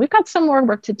then. We've got some more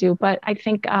work to do, but I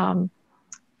think,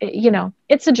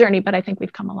 it's a journey, but I think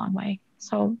we've come a long way.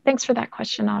 So thanks for that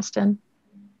question, Austin.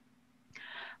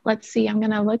 Let's see, I'm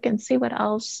gonna look and see what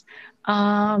else.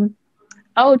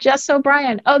 Oh, Jess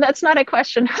O'Brien. Oh, that's not a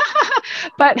question.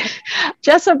 But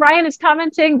Jess O'Brien is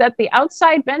commenting that the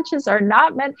outside benches are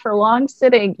not meant for long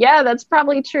sitting. Yeah, that's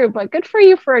probably true, but good for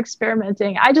you for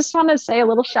experimenting. I just want to say a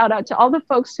little shout out to all the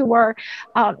folks who are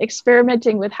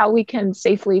experimenting with how we can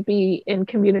safely be in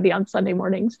community on Sunday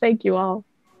mornings. Thank you all.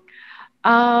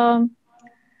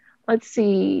 Let's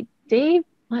see, Dave,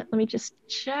 let me just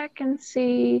check and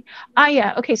see.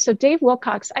 Yeah, okay, so Dave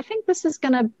Wilcox, I think this is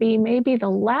gonna be maybe the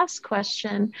last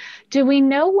question. Do we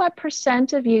know what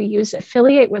 % of UUs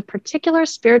affiliate with particular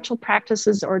spiritual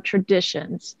practices or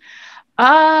traditions?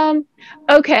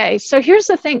 Okay, so here's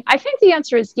the thing. I think the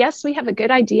answer is yes, we have a good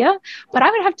idea, but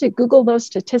I would have to Google those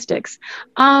statistics.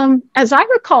 As I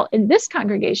recall, in this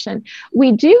congregation,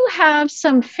 we do have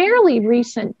some fairly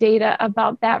recent data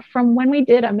about that from when we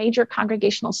did a major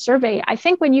congregational survey. I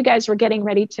think when you guys were getting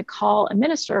ready to call a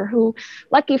minister who,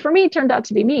 lucky for me, turned out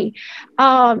to be me.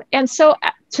 And so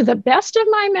to the best of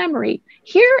my memory,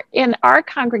 here in our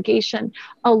congregation,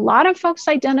 a lot of folks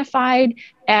identified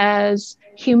as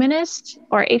humanist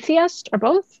or atheist or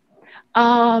both.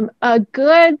 A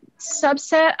good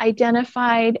subset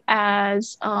identified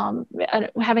as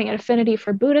having an affinity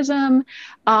for Buddhism,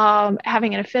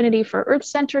 having an affinity for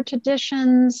earth-centered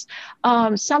traditions.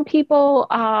 Some people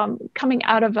coming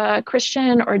out of a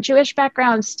Christian or Jewish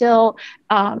background still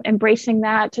embracing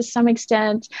that to some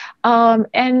extent.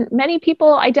 And many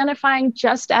people identifying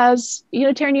just as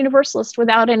Unitarian Universalist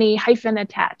without any hyphen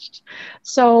attached.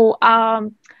 So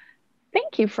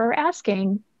thank you for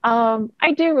asking.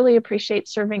 I do really appreciate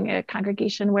serving a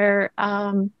congregation where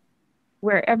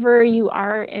wherever you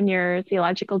are in your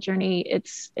theological journey, it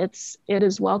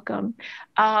is welcome.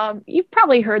 You've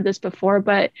probably heard this before,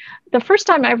 but the first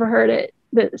time I ever heard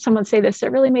someone say this,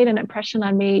 it really made an impression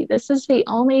on me. This is the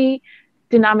only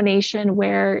denomination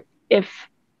where if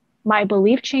my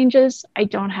belief changes, I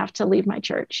don't have to leave my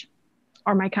church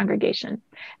or my congregation.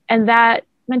 And that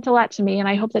meant a lot to me. And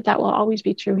I hope that will always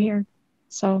be true here.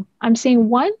 So I'm seeing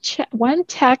one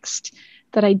text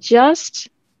that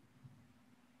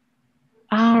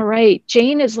all right.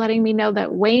 Jane is letting me know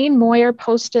that Wayne Moyer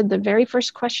posted the very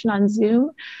first question on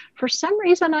Zoom. For some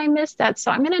reason I missed that. So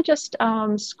I'm gonna just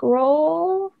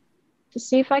scroll to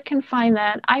see if I can find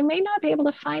that. I may not be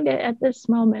able to find it at this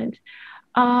moment.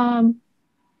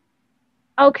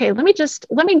 Okay, let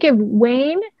me give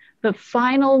Wayne the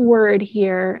final word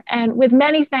here. And with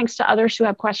many thanks to others who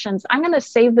have questions, I'm going to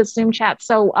save the Zoom chat.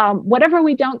 So whatever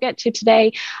we don't get to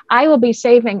today, I will be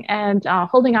saving and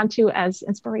holding on to as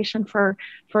inspiration for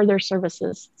further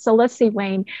services. So let's see,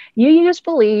 Wayne, you just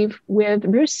believe with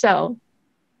Rousseau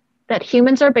that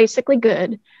humans are basically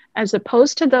good, as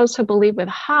opposed to those who believe with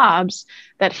Hobbes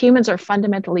that humans are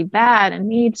fundamentally bad and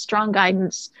need strong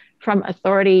guidance from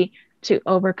authority to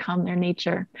overcome their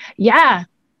nature. Yeah.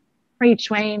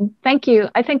 Preach, Wayne. Thank you.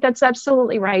 I think that's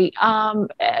absolutely right.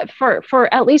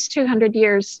 For at least 200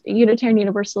 years, Unitarian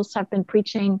Universalists have been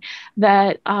preaching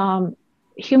that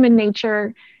human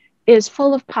nature is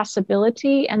full of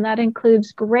possibility, and that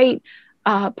includes great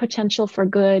potential for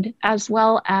good, as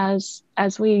well as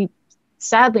we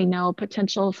sadly know,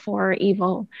 potential for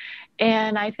evil.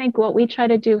 And I think what we try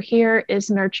to do here is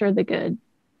nurture the good.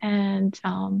 And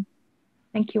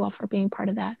thank you all for being part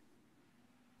of that.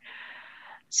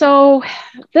 So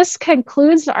this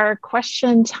concludes our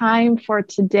question time for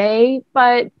today,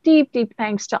 but deep, deep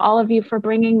thanks to all of you for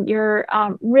bringing your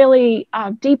really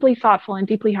deeply thoughtful and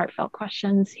deeply heartfelt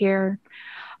questions here.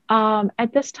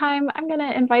 At this time, I'm going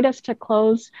to invite us to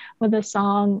close with a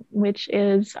song, which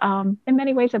is in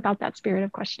many ways about that spirit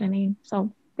of questioning.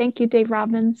 So thank you, Dave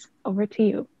Robbins. Over to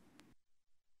you.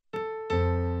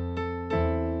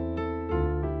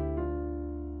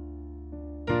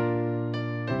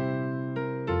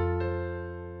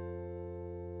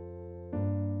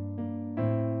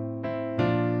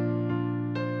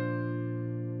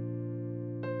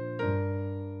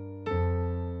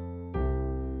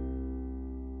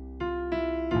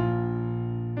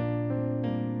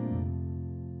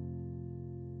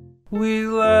 We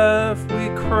laugh, we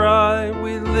cry,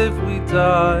 we live, we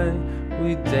die.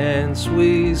 We dance,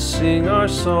 we sing our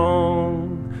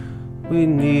song. We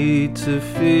need to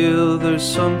feel there's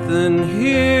something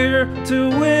here to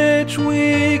which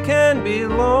we can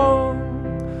belong.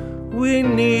 We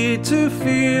need to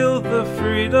feel the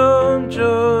freedom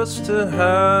just to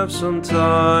have some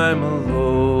time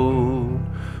alone.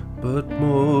 But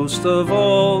most of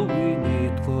all, we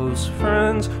need close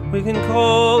friends we can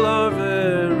call our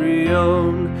very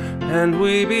own. And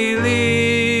we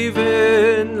believe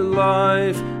in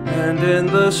life and in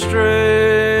the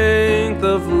strength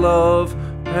of love.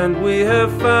 And we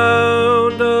have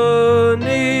found a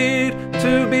need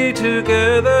to be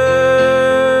together.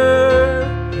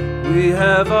 We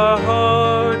have our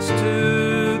hearts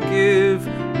to give,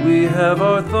 we have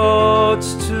our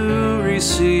thoughts to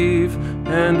receive.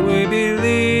 And we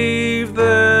believe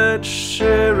that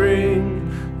sharing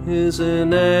is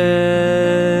an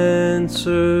answer.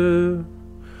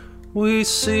 We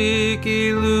seek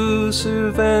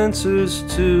elusive answers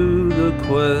to the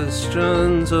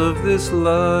questions of this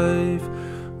life.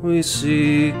 We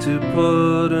seek to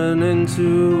put an end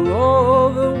to all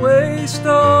the waste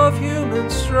of human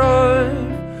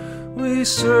strife. We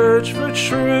search for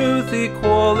truth,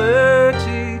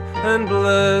 equality, and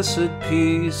blessed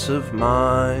peace of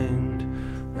mind.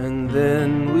 And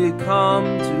then we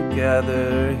come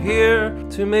together here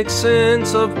to make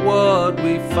sense of what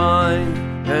we find.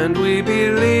 And we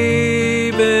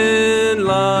believe in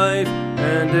life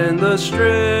and in the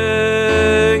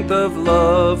strength of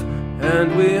love.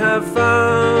 And we have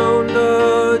found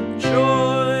a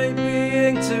joy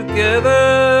being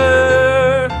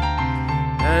together.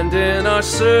 And in our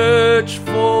search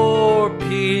for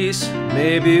peace,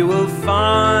 maybe we'll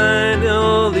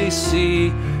finally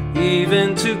see,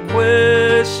 even to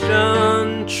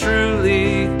question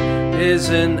truly is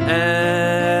an answer.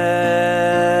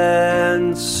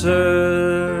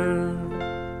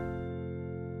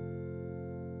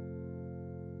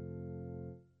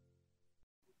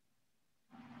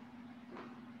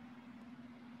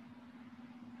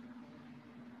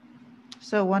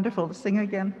 So wonderful to sing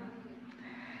again.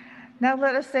 Now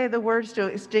let us say the words to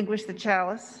extinguish the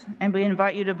chalice, and we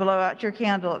invite you to blow out your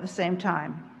candle at the same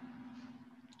time.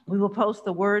 We will post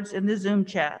the words in the Zoom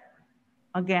chat.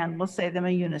 Again, we'll say them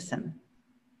in unison.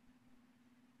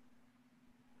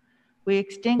 We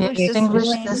extinguish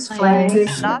this flame,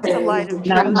 not the light of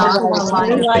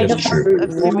truth, of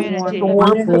community,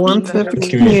 warmth of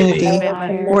community,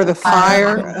 or the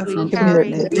fire of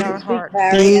commitment.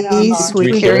 These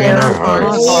we carry in our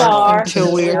hearts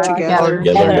until we are together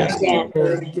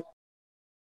again.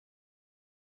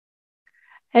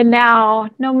 And now,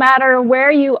 no matter where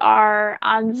you are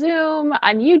on Zoom,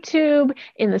 on YouTube,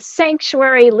 in the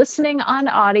sanctuary, listening on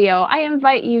audio, I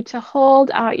invite you to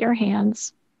hold out your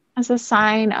hands as a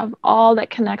sign of all that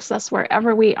connects us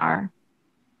wherever we are.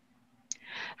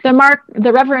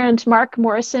 The Reverend Mark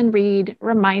Morrison Reed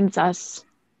reminds us,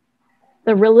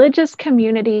 the religious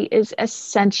community is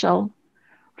essential,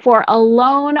 for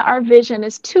alone our vision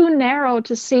is too narrow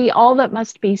to see all that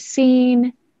must be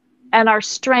seen, and our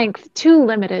strength too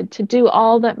limited to do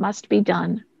all that must be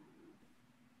done.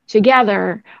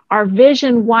 Together, our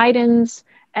vision widens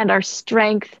and our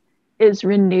strength is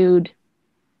renewed.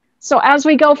 So as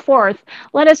we go forth,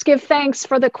 let us give thanks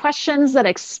for the questions that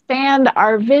expand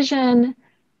our vision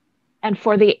and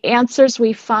for the answers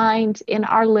we find in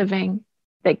our living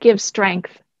that give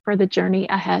strength for the journey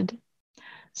ahead.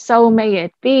 So may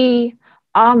it be.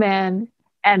 Amen,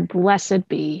 and blessed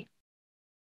be.